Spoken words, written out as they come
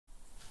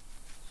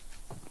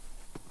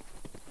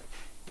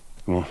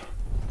Come on.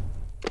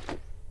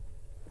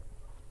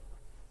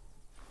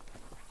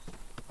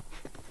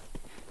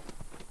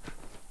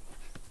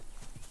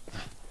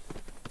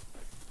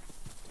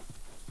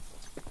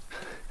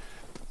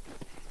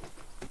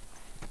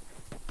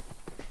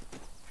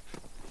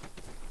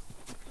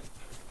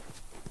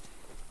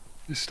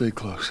 Just stay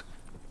close.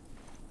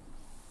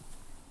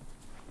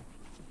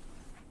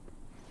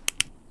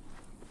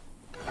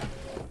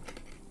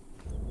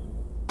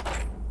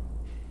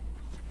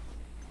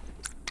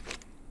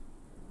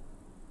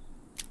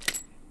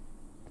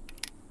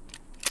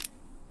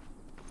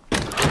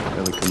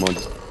 Ellie, come on.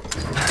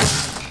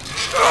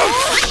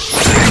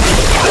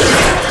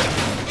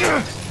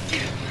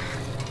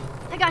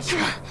 I got you.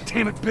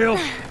 Damn it, Bill!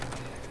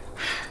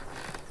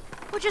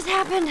 What just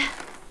happened?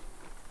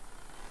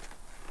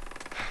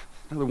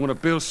 Another one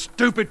of Bill's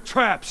stupid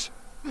traps!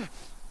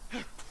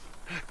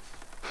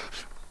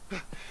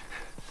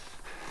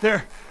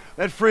 There!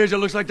 That fridge, it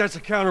looks like that's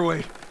a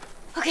counterweight.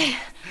 Okay.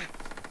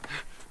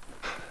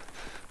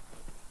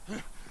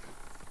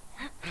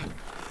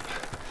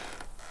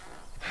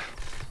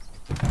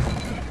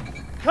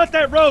 Cut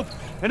that rope,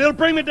 and it'll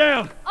bring me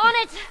down! On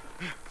it!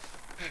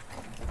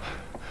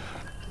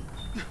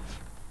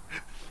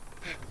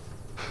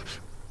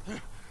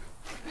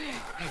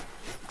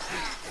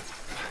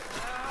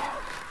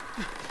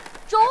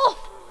 Joel!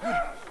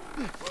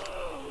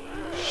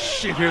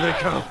 Shit, here they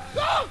come.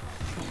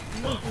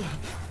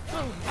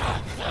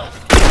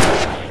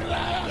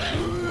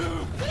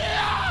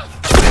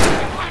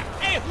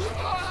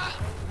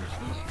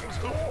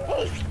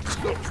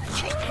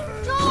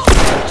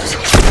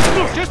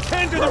 Just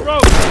tend to the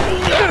rope!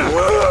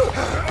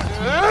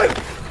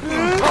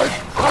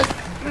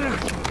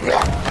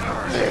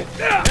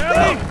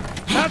 Ellie!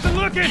 How's it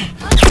looking?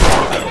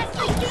 Yes,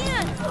 I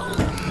can!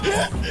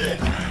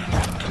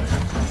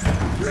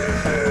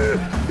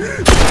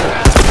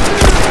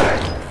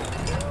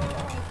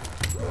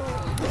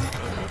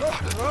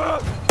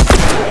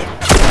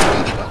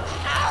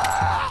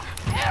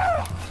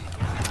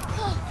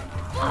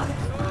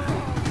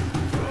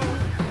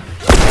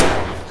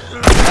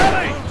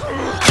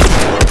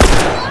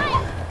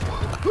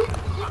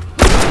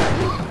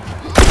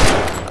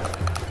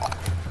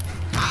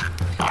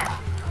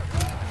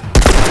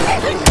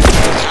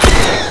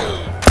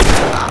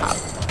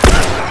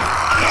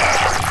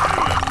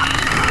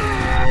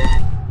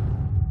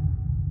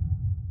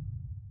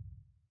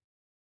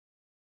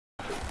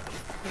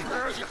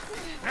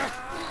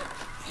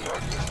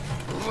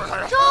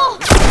 Joel!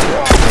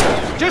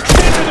 Just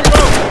tend to the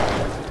rope!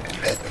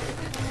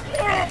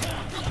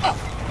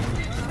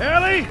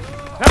 Ellie!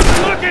 How's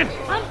it looking?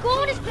 I'm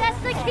going as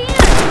fast as I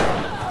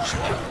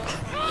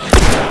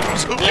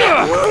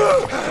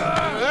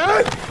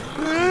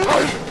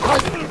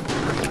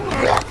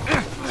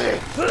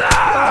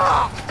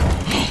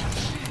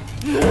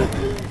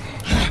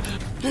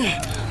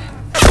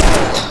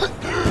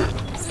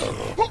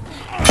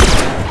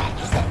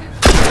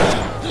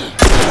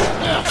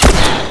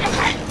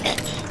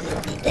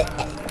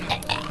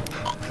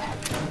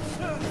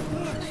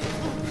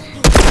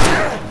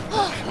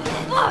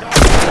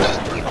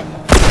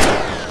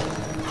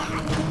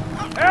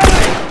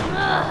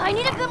I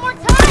need a bit more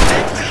time!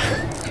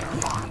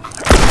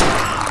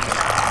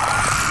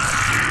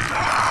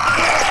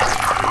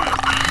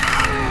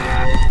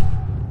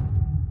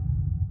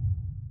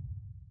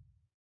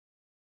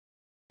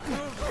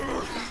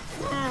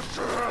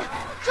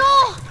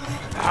 Joel!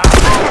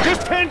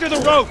 Just tend to the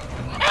rope!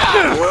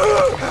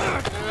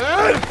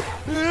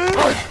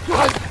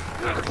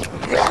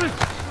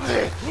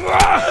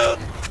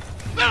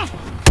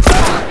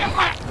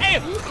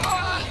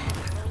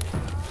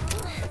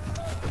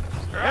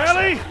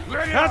 Ellie!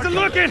 How's it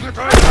looking? I'm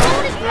going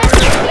as fast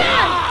as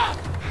I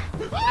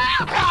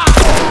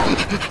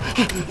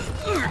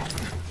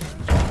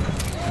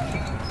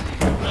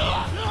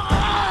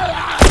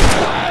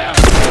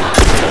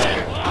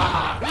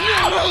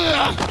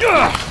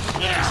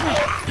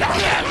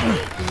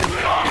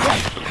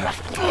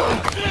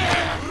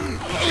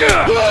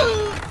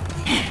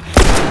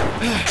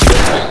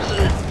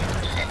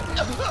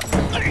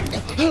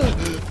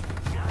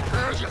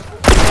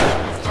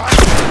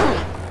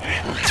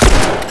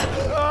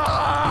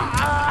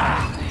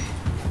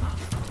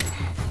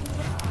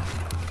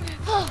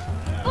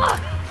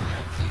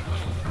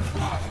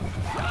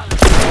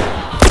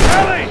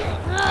Ellie!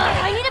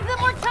 I need a bit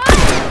more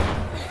time!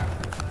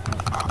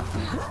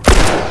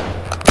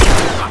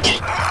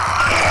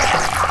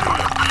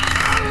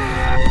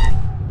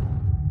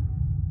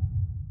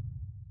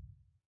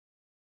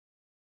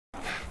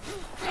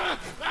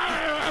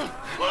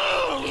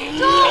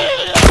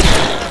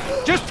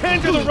 Just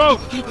tend to the rope!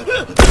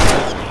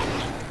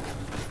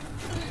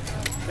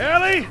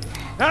 Ellie!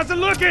 How's it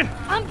looking?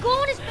 I'm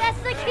going as fast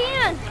as I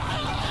can!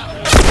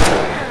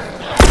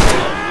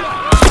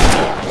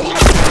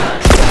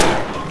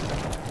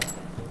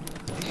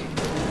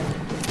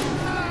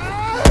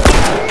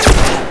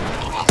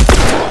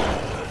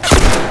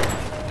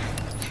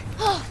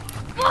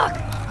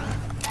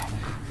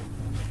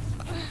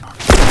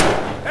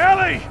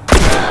 Ellie!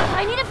 I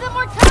I need a bit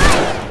more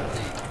time!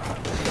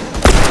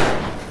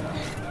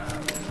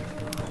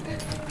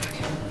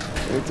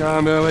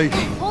 Anytime, Ellie.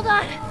 Hold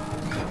on.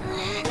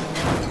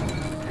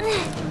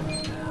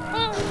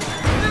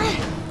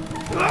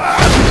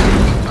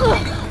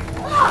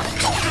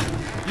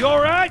 You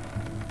all right?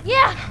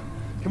 Yeah.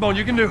 Come on,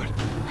 you can do it.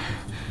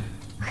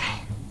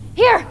 Okay.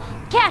 Here,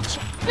 catch.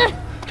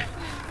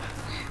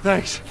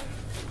 Thanks.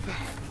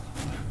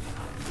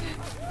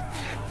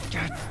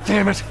 God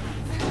damn it.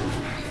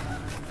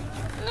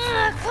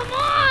 Come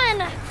on.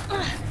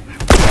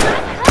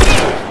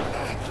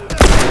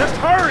 Just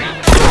hurry.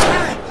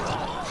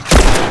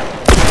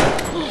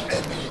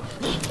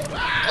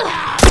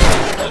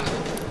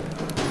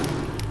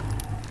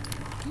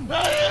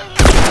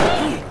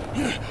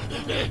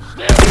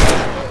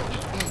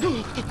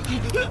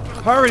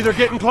 Hurry, they're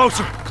getting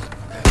closer.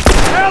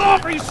 Hell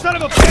off, you son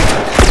of a bitch!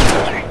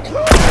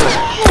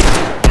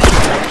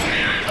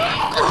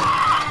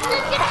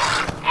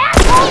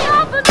 Asshole,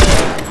 off of me!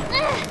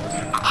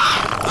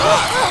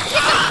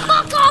 Get the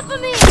fuck off of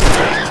me!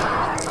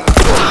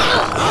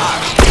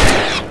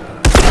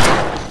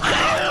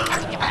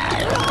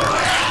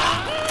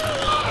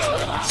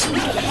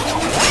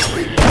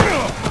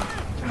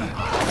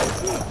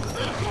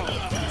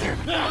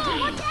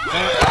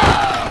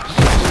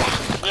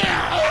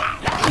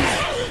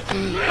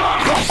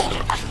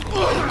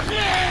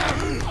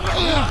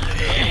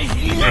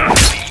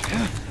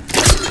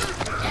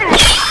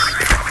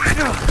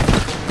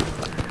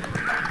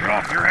 Get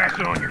off your ass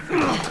on your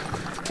feet.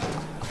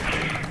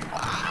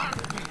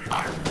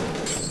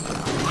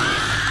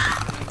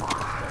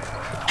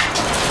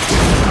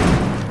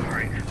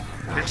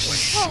 This way.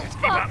 Oh,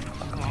 fuck.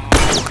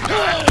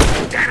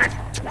 Damn it!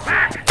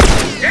 Back!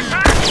 Get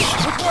back!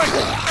 Which way?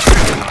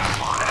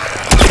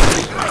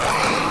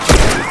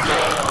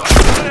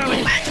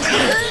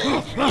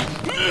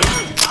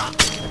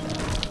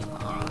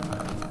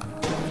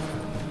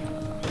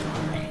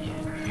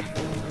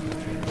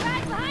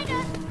 Guys behind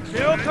us!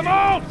 Bill, come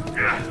on!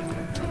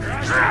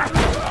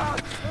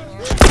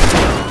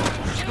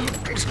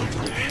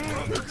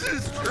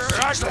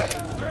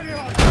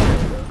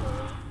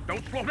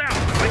 Don't slow down. I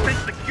think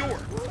secure.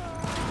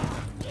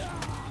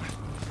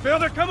 Bill,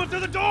 they're coming through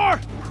the door!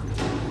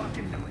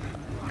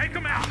 Take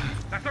them out.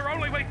 That's our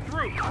only way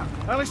through.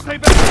 Ellie, stay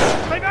back.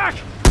 Stay back!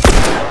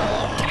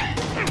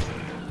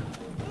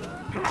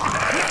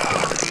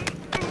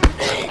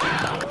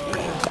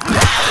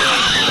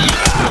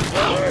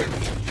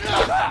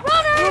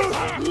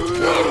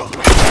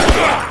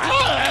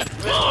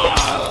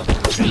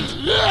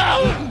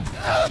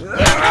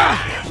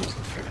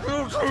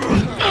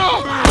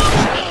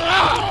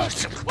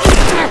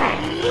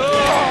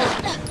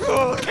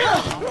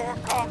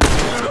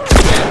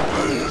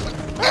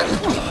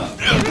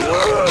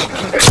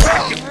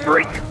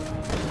 Freak!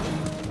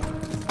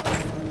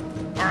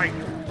 All right,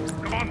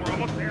 come on, we're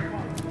almost there.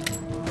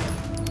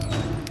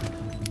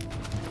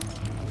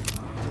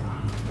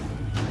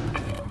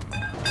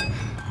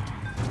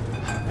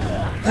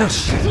 Oh,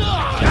 shit.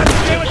 God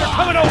damn it, they're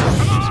coming over!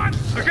 Come on!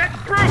 They're getting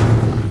through!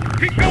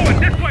 Keep going,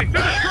 this way,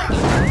 through the truck!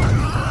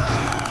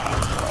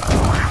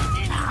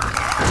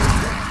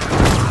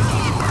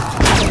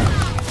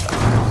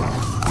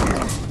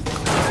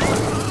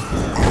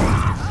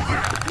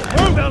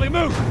 Move, Ellie,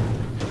 move!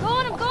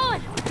 I'm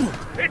going!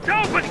 It's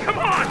open, come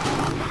on!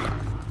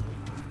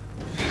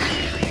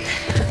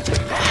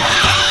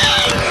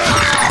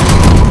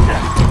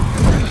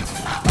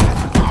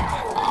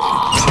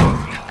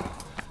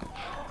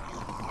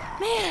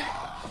 Man,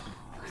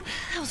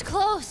 that was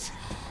close.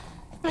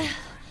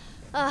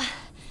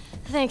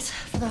 Thanks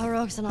for the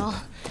heroics and all.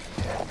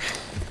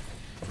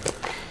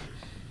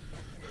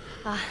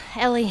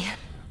 Ellie.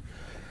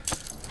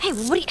 Hey,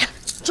 what are you...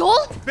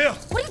 Joel? Bill!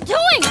 What are you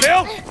doing?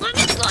 Bill! Let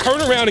me go.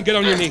 Turn around and get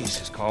on your knees.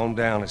 Just calm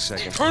down a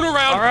second. Turn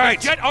around. All right.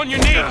 And get on your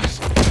knees.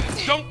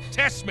 Don't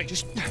test me.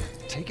 Just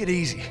Take it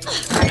easy.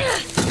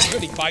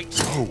 any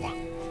bites. Oh.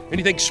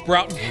 Anything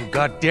sprouting? Oh,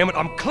 God damn it,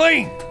 I'm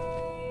clean!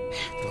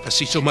 If I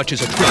see so much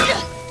as a trick.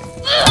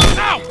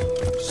 Ow!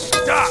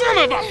 Stop! Son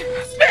of a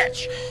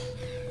bitch!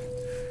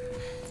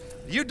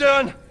 You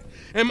done?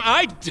 Am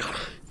I done?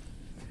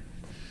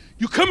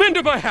 You come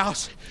into my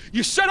house.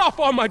 You set off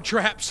all my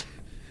traps.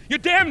 You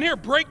damn near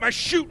break my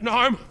shooting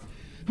arm.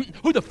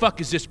 Who the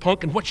fuck is this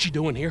punk and what's she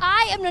doing here?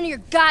 I am none of your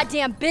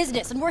goddamn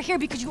business, and we're here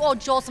because you owe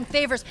Joel some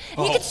favors.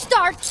 And you can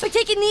start by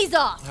taking these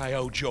off. I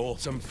owe Joel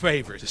some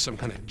favors. Is some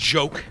kind of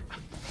joke?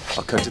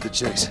 I'll cut to the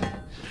chase.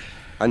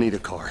 I need a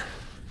car.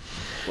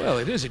 Well,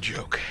 it is a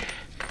joke.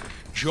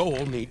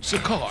 Joel needs a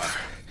car.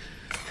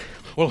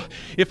 Well,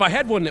 if I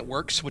had one that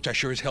works, which I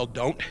sure as hell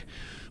don't,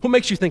 what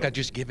makes you think I'd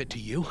just give it to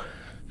you?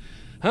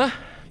 Huh?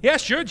 Yeah,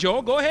 sure,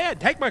 Joel, go ahead.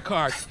 Take my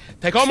car.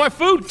 Take all my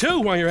food, too,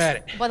 while you're at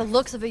it. By the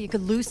looks of it, you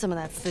could lose some of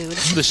that food.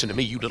 Listen to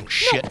me, you little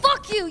shit. No,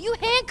 fuck you! You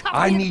handcuffed me.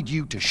 I need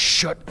you to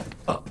shut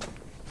up.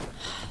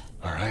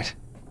 All right?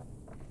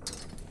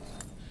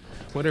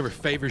 Whatever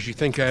favors you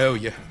think I owe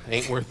you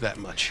ain't worth that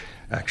much.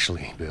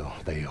 Actually, Bill,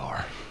 they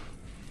are.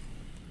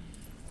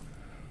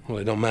 Well,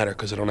 it don't matter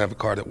because I don't have a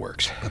car that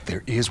works. But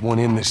there is one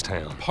in this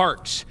town.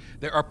 Parts.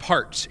 There are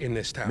parts in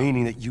this town.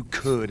 Meaning that you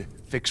could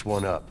fix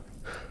one up.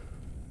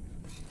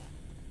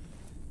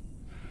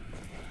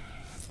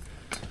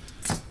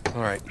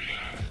 All right.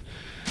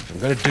 If I'm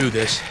gonna do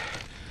this,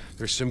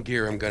 there's some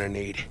gear I'm gonna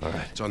need. All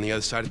right. It's on the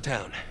other side of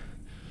town.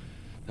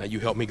 Now you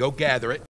help me go gather it.